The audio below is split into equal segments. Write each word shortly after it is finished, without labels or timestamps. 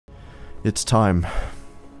It's time.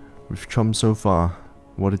 We've come so far.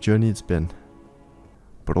 What a journey it's been.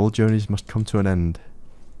 But all journeys must come to an end.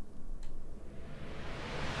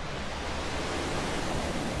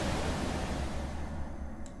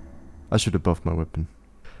 I should have buffed my weapon.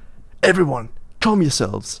 Everyone, calm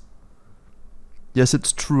yourselves! Yes,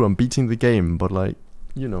 it's true, I'm beating the game, but like,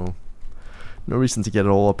 you know, no reason to get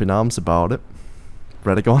all up in arms about it.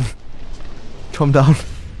 Radagon, calm down.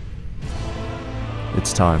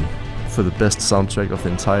 It's time for the best soundtrack of the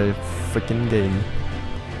entire freaking game.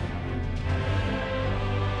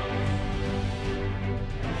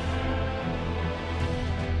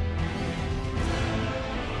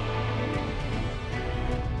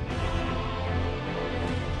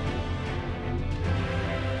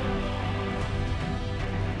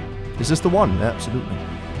 Is this the one? Absolutely.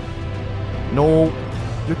 No,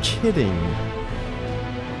 you're kidding.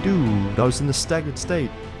 Dude, I was in a staggered state.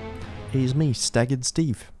 Here's me, Staggered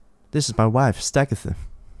Steve. This is my wife, Stagatha.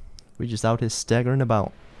 We're just out here staggering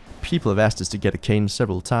about. People have asked us to get a cane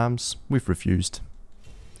several times. We've refused.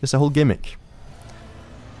 It's a whole gimmick.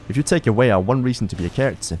 If you take away our one reason to be a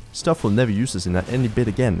character, stuff will never use us in that any bit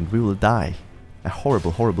again and we will die. A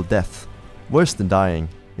horrible, horrible death. Worse than dying,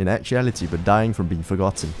 in actuality, but dying from being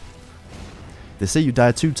forgotten. They say you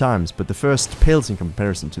die 2 times, but the first pales in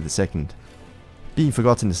comparison to the second. Being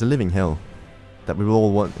forgotten is a living hell that we will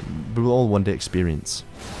all one day experience.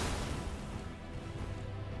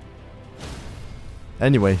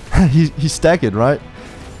 Anyway, he's staggered, right?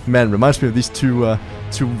 Man, reminds me of these two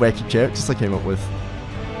wacky characters I came up with.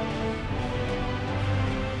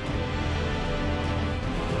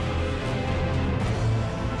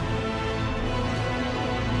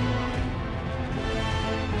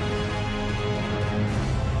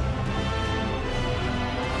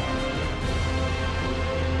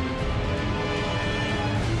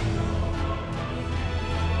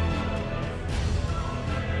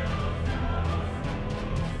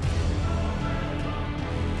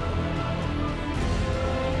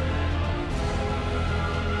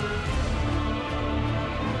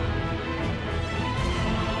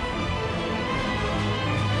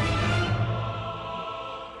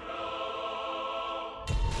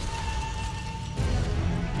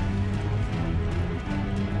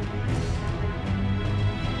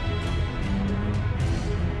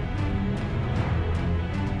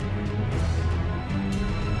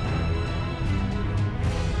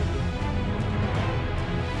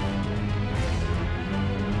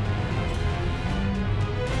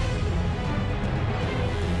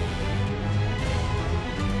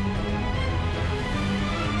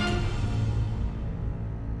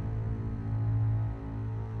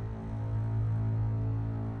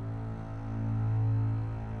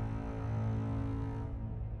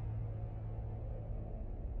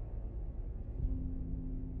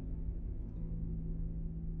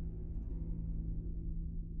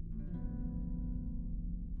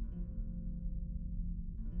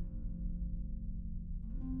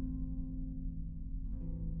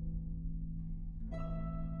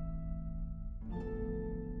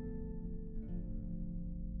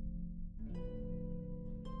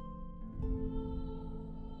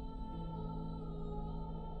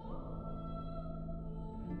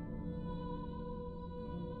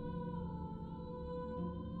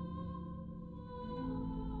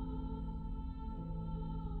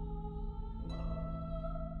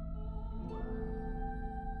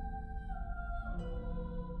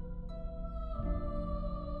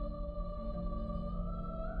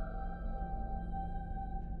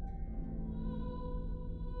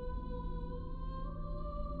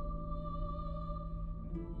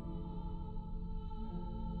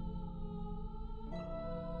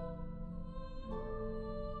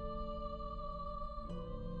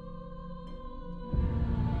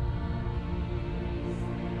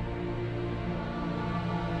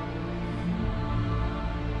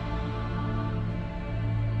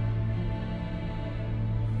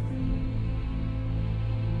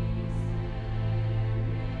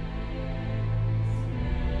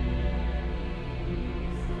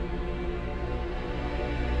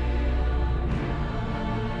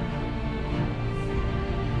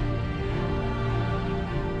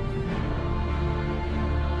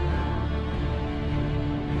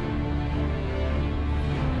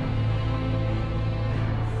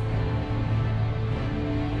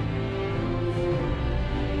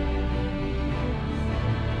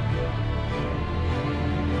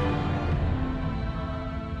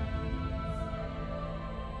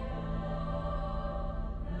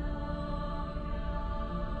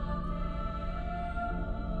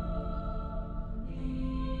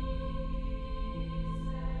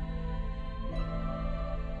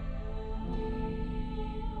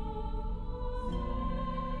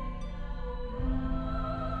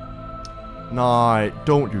 No,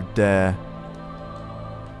 don't you dare.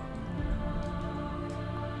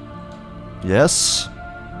 Yes.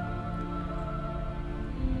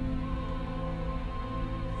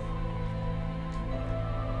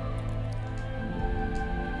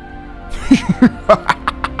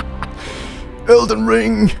 Elden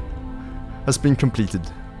Ring has been completed.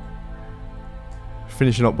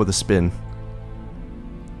 Finishing up with a spin.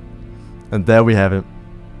 And there we have it.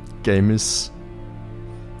 Gamers.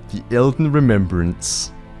 The Elden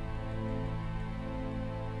Remembrance.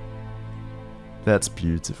 That's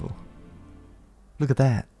beautiful. Look at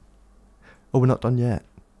that. Oh, we're not done yet.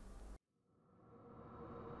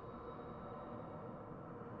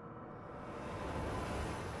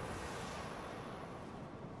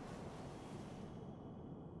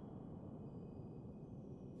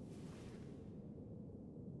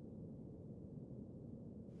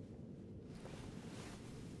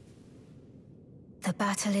 The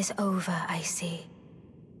battle is over, I see.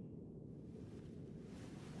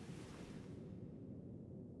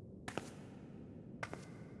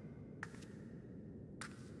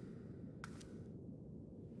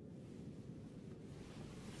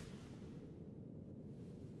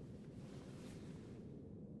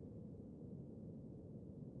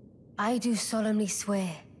 I do solemnly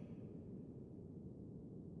swear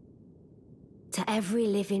to every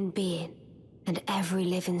living being and every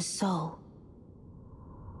living soul.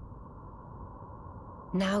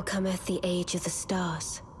 Now cometh the age of the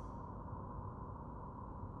stars.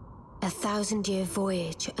 1,000-year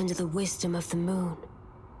voyage under the wisdom of the moon.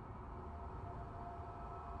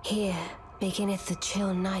 Here beginneth the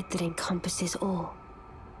chill night that encompasses all,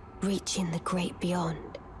 reaching the great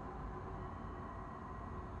beyond.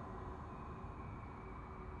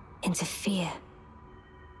 Into fear,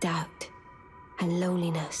 doubt, and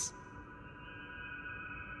loneliness,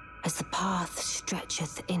 as the path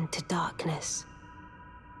stretcheth into darkness.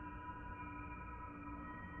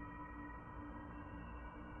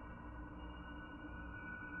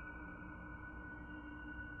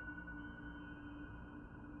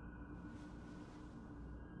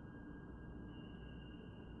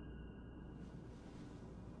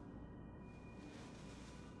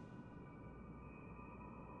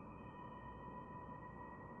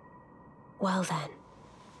 Well then,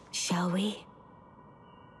 shall we?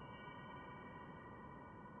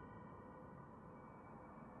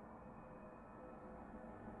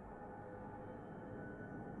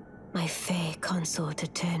 My fair consort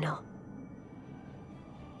eternal.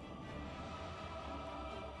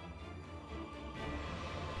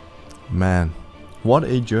 Man, what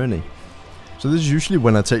a journey. So this is usually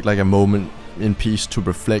when I take like a moment in peace to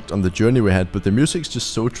reflect on the journey we had, but the music's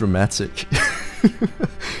just so dramatic.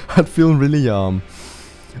 I'd feel really out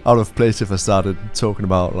of place if I started talking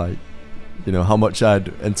about, like, you know, how much I'd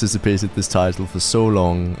anticipated this title for so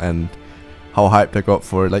long and how hyped I got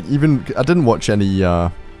for it. Like, even I didn't watch any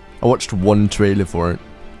I watched one trailer for it.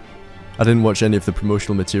 I didn't watch any of the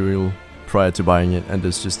promotional material prior to buying it, and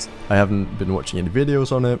there's just, I haven't been watching any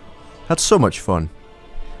videos on it. Had so much fun.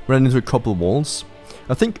 Ran into a couple of walls.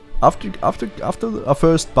 I think after our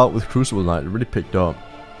first bout with Crucible Knight, it really picked up.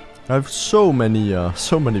 I have so many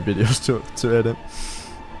videos to edit.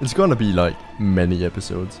 It's gonna be like many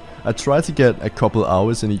episodes. I try to get a couple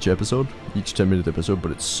hours in each episode, each 10-minute episode,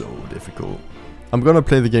 but it's so difficult. I'm gonna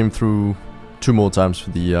play the game through 2 more times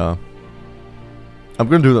for the. I'm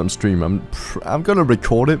gonna do that on stream. I'm gonna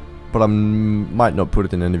record it, but I might not put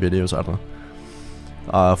it in any videos. I don't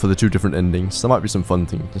know. For the 2 different endings, there might be some fun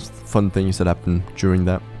things that happen during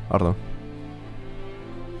that. I don't know.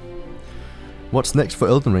 What's next for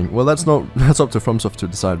Elden Ring? Well, that's up to FromSoft to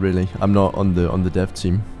decide, really. I'm not on the dev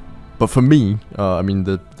team. But for me, I mean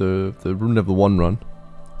the Rune Level 1 run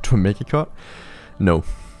to make a cut. No,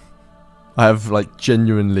 I have like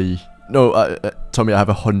genuinely no. Tommy, I have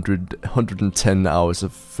 110 hours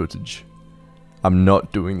of footage. I'm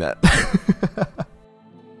not doing that.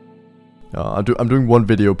 I'm doing 1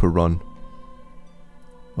 video per run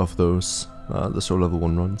of those the Soul Level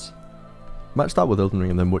 1 runs. Might start with Elden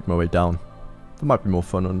Ring and then work my way down. That might be more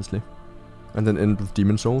fun, honestly. And then end with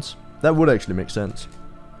Demon Souls. That would actually make sense.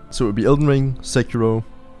 So it would be Elden Ring, Sekiro,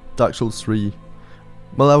 Dark Souls 3.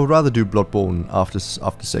 Well, I would rather do Bloodborne after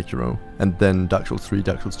Sekiro, and then Dark Souls 3,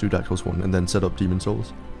 Dark Souls 2, Dark Souls 1, and then set up Demon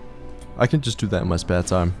Souls. I can just do that in my spare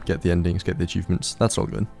time, get the endings, get the achievements, that's all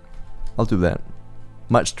good. I'll do that.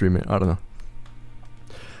 Might stream it, I don't know.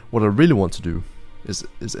 What I really want to do is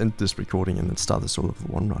end this recording and then start the Soul Level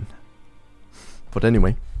 1 run. But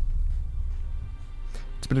anyway,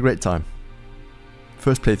 it's been a great time.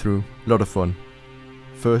 First playthrough, a lot of fun.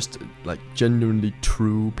 First, like, genuinely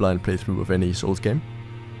true blind playthrough of any Souls game.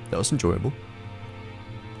 That was enjoyable.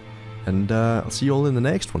 And I'll see you all in the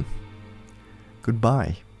next one.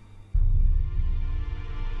 Goodbye.